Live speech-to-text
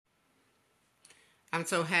I'm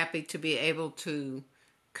so happy to be able to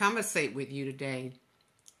conversate with you today.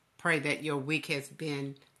 Pray that your week has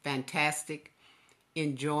been fantastic,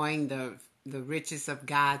 enjoying the riches of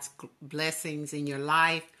God's blessings in your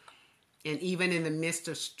life, and even in the midst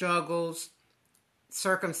of struggles,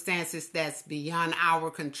 circumstances that's beyond our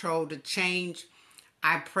control to change.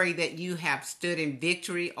 I pray that you have stood in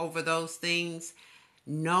victory over those things,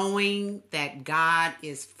 knowing that God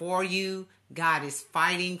is for you, God is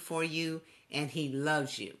fighting for you, and He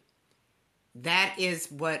loves you. That is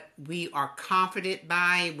what we are confident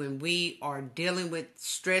by when we are dealing with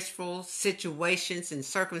stressful situations and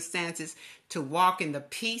circumstances, to walk in the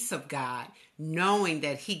peace of God, knowing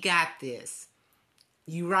that He got this.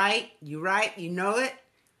 You right? You know it?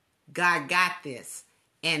 God got this.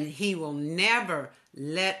 And He will never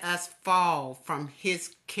let us fall from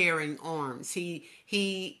His caring arms.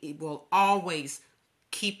 He will always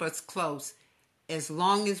keep us close as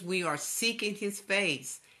long as we are seeking His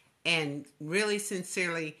face and really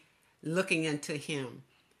sincerely looking into Him.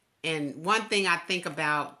 And one thing I think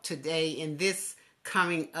about today in this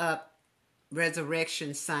coming up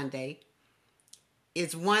Resurrection Sunday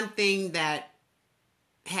is one thing that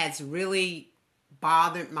has really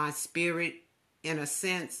bothered my spirit in a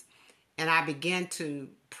sense. And I began to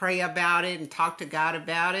pray about it and talk to God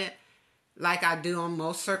about it like I do on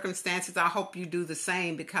most circumstances. I hope you do the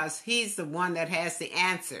same, because He's the one that has the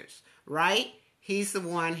answers, right? He's the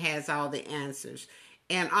one has all the answers.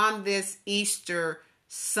 And on this Easter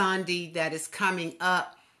Sunday that is coming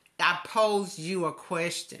up, I pose you a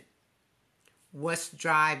question. What's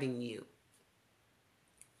driving you?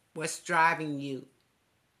 What's driving you?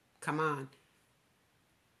 Come on.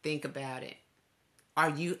 Think about it. Are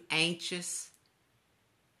you anxious?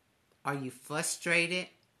 Are you frustrated?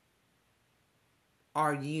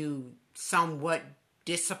 Are you somewhat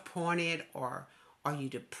disappointed, or are you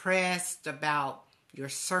depressed about your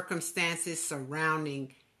circumstances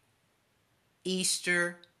surrounding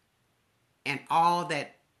Easter and all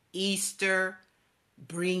that Easter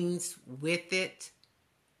brings with it?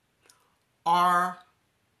 Or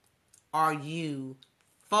are you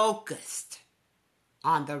focused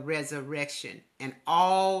on the resurrection and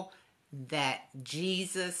all that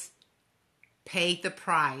Jesus paid the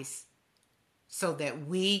price so that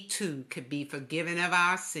we too could be forgiven of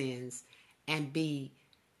our sins and be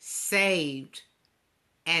saved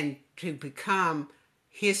and to become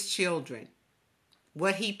His children?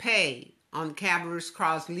 What He paid on Calvary's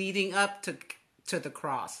cross leading up to the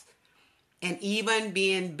cross, and even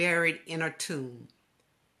being buried in a tomb,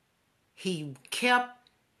 He kept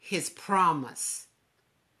His promise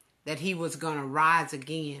that He was going to rise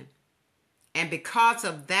again. And because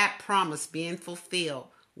of that promise being fulfilled,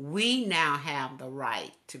 we now have the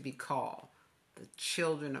right to be called the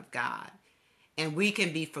children of God. And we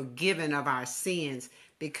can be forgiven of our sins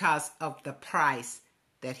because of the price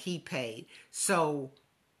that He paid. So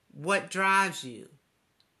what drives you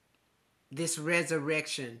this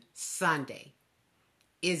Resurrection Sunday?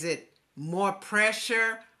 Is it more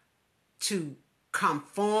pressure to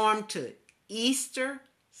conform to Easter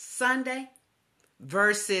Sunday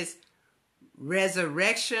versus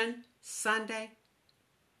Resurrection Sunday?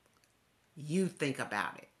 You think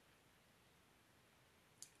about it.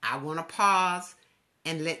 I want to pause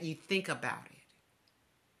and let you think about it.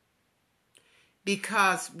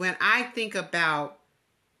 Because when I think about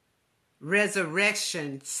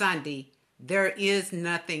Resurrection Sunday, there is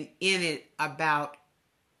nothing in it about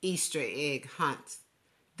Easter egg hunts.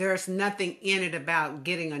 There's nothing in it about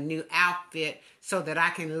getting a new outfit so that I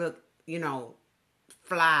can look,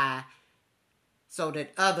 fly, so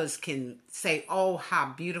that others can say, oh,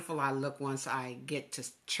 how beautiful I look once I get to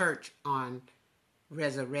church on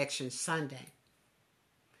Resurrection Sunday.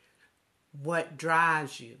 What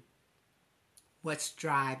drives you? What's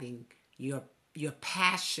driving your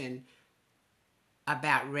passion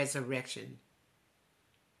about Resurrection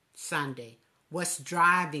Sunday? What's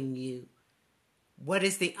driving you? What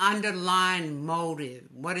is the underlying motive?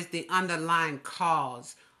 What is the underlying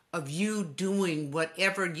cause of you doing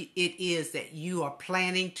whatever it is that you are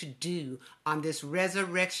planning to do on this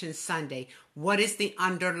Resurrection Sunday? What is the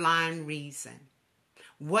underlying reason?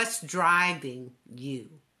 What's driving you?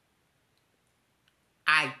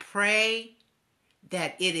 I pray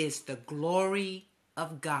that it is the glory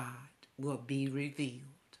of God will be revealed.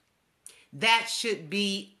 That should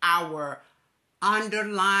be our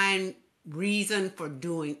underlying reason for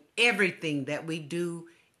doing everything that we do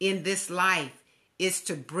in this life, is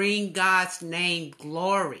to bring God's name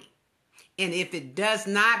glory. And if it does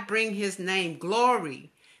not bring His name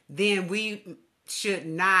glory, then we should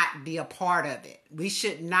not be a part of it. We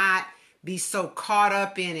should not be so caught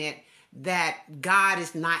up in it that God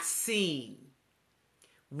is not seen.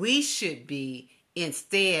 We should be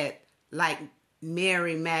instead like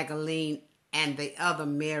Mary Magdalene and the other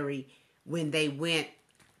Mary when they went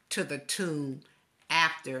to the tomb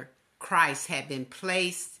after Christ had been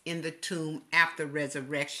placed in the tomb after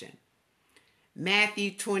resurrection.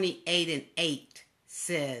 Matthew 28:8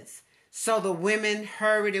 says, "So the women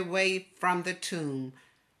hurried away from the tomb,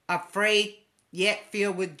 afraid yet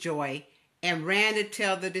filled with joy, and ran to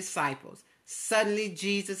tell the disciples. Suddenly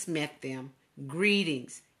Jesus met them.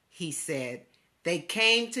 'Greetings,' he said. They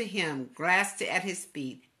came to him, grasped at his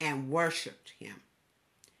feet, and worshipped him.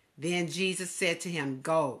 Then Jesus said to him,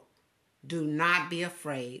 'Go, do not be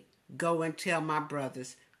afraid. Go and tell my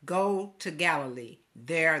brothers. Go to Galilee.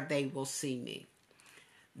 There they will see me.'"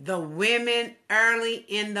 The women early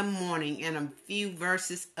in the morning, and a few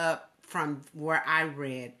verses up from where I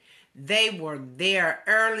read, they were there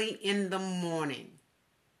early in the morning,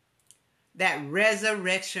 that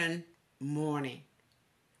resurrection morning,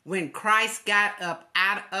 when Christ got up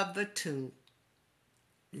out of the tomb.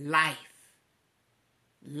 Life.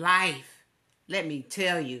 Let me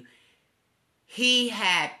tell you, he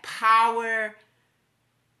had power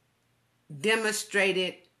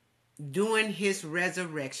demonstrated during his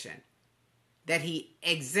resurrection that he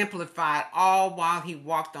exemplified all while he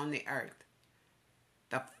walked on the earth.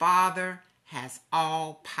 The Father has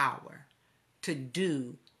all power to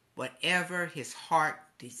do whatever his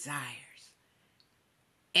heart desires.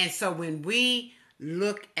 And so when we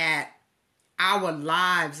look at our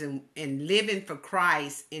lives and living for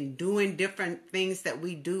Christ and doing different things that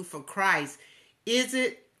we do for Christ, is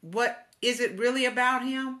it really about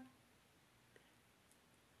him?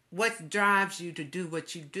 What drives you to do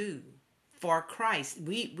what you do for Christ?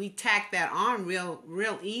 We tack that on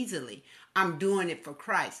real easily. I'm doing it for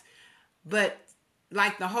Christ. But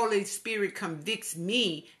like the Holy Spirit convicts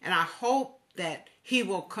me, and I hope that he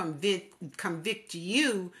will convict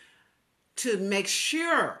you to make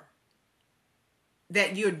sure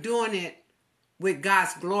that you're doing it with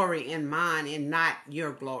God's glory in mind and not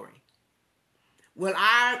your glory. Will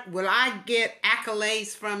I get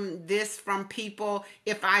accolades from people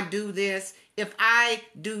if I do this? If I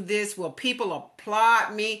do this, will people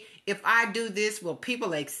applaud me? If I do this, will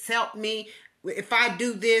people accept me? If I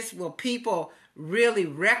do this, will people really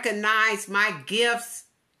recognize my gifts?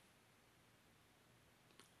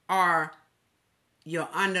 Or your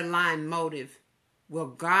underlying motive, will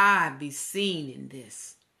God be seen in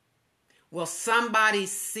this? Will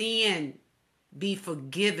somebody's sin be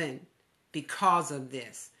forgiven because of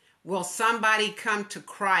this? Will somebody come to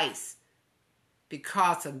Christ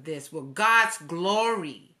because of this? Will God's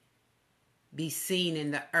glory be seen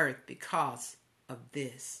in the earth because of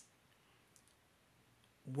this?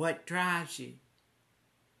 What drives you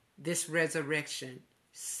this Resurrection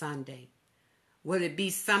Sunday? Will it be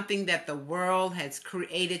something that the world has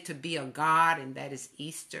created to be a god, and that is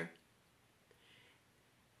Easter?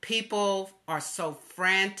 People are so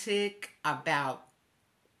frantic about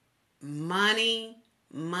money.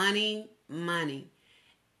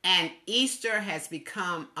 And Easter has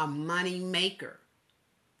become a money maker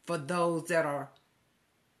for those that are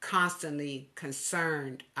constantly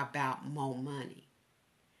concerned about more money.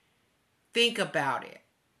 Think about it.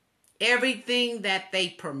 Everything that they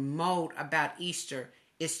promote about Easter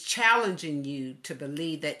is challenging you to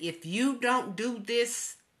believe that if you don't do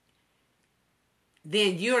this,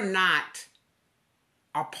 then you're not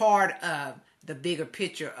a part of the bigger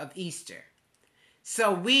picture of Easter.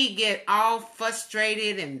 So we get all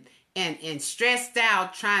frustrated and stressed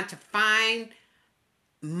out trying to find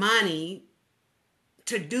money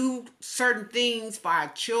to do certain things for our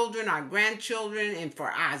children, our grandchildren, and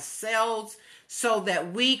for ourselves, so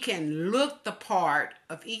that we can look the part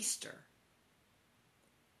of Easter.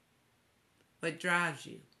 What drives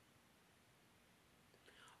you?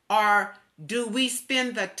 Or do we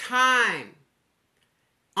spend the time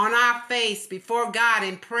on our face before God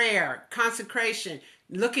in prayer, consecration,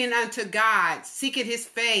 looking unto God, seeking his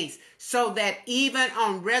face, so that even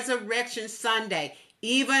on Resurrection Sunday,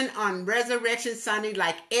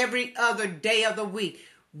 like every other day of the week,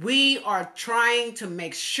 we are trying to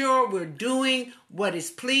make sure we're doing what is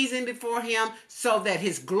pleasing before him so that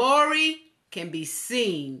his glory can be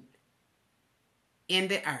seen in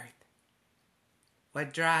the earth?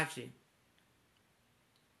 What drives you?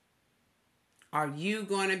 Are you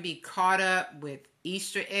going to be caught up with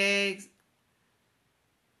Easter eggs?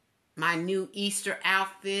 My new Easter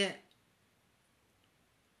outfit?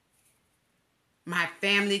 My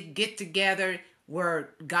family get together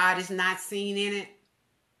where God is not seen in it?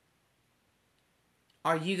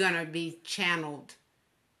 Are you going to be channeled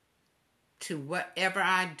to whatever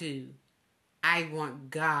I do I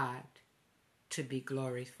want God to be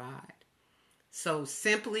glorified. So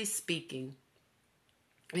simply speaking,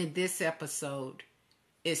 in this episode,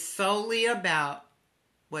 it's solely about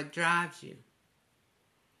what drives you.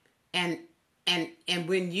 And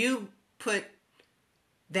when you put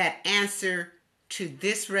that answer to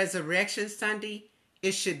this Resurrection Sunday,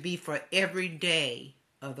 it should be for every day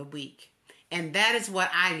of the week. And that is what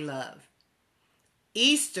I love.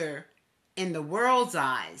 Easter, in the world's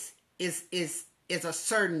eyes, is a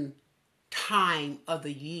certain time of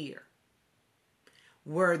the year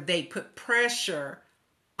where they put pressure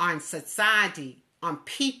on society, on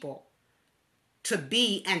people, to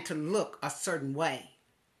be and to look a certain way.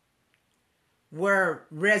 Where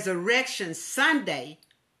Resurrection Sunday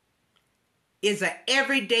is an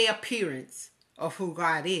everyday appearance of who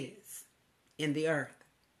God is in the earth.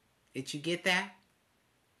 Did you get that?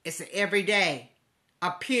 It's an everyday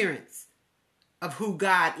appearance of who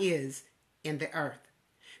God is in the earth.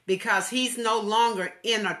 Because he's no longer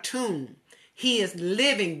in a tomb. He is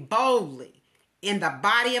living boldly in the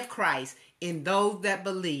body of Christ in those that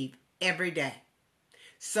believe every day.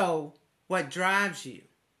 So, what drives you?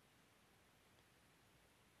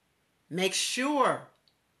 Make sure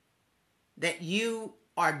that you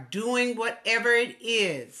are doing whatever it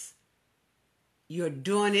is. You're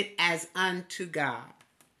doing it as unto God.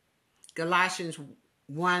 Galatians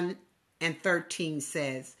 1:13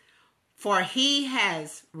 says, "For he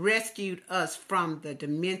has rescued us from the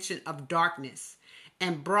dimension of darkness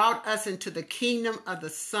and brought us into the kingdom of the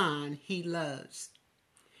Son he loves,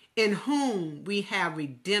 in whom we have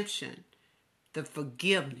redemption, the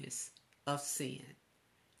forgiveness of sin."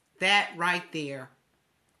 That right there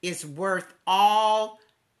is worth all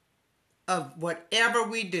of whatever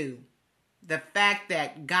we do. The fact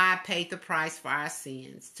that God paid the price for our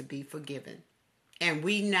sins to be forgiven. And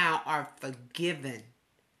we now are forgiven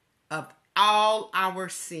of all our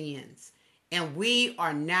sins. And we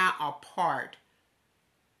are now a part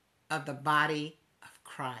of the body of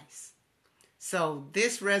Christ. So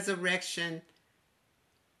this Resurrection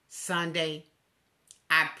Sunday,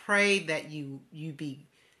 I pray that you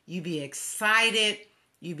be excited,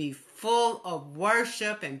 you be full of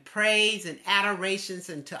worship and praise and adorations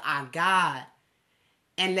unto our God,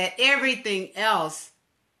 and let everything else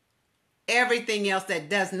that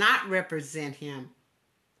does not represent him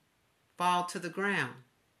fall to the ground.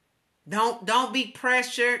 Don't be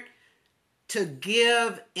pressured to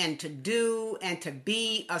give and to do and to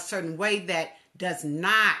be a certain way that does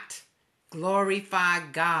not glorify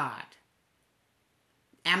God.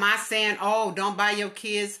 Am I saying, oh, don't buy your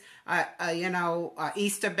kids a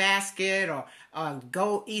Easter basket or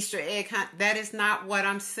go Easter egg hunt? That is not what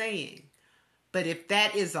I'm saying. But if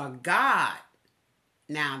that is a God,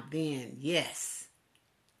 now then, yes,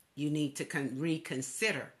 you need to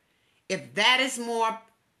reconsider. If that is more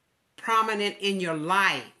prominent in your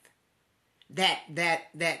life,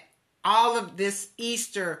 that all of this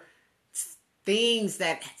Easter things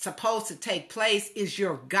that's supposed to take place is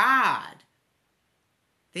your God,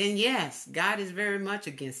 then yes, God is very much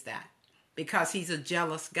against that, because he's a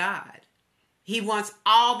jealous God. He wants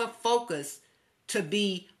all the focus to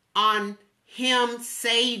be on him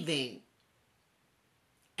saving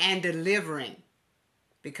and delivering,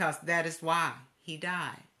 because that is why he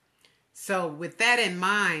died. So with that in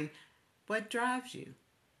mind, what drives you?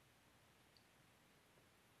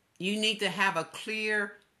 You need to have a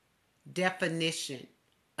clear definition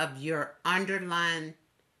of your underlying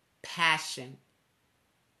passion,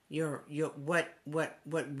 your what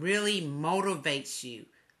really motivates you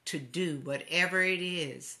to do whatever it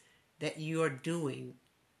is that you are doing.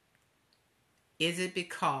 Is it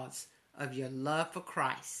because of your love for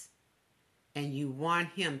Christ and you want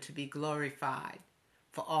him to be glorified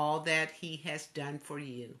for all that he has done for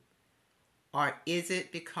you? Or is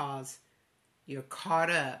it because you're caught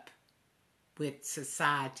up with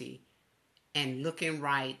society and looking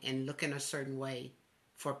right and looking a certain way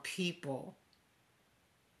for people,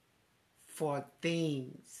 for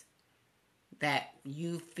things that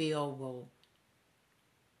you feel will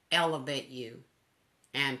elevate you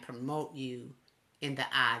and promote you in the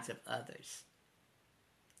eyes of others?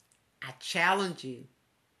 I challenge you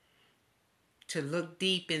to look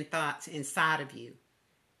deep in thoughts inside of you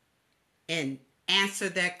and answer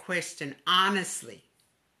that question honestly.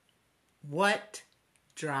 What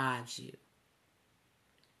drives you?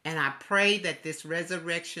 And I pray that this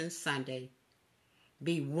Resurrection Sunday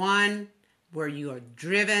be one where you are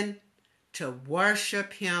driven to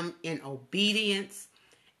worship him in obedience,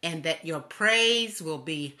 and that your praise will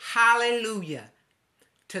be hallelujah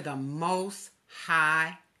to the Most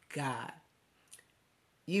High God.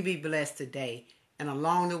 You be blessed today. And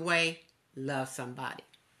along the way, love somebody.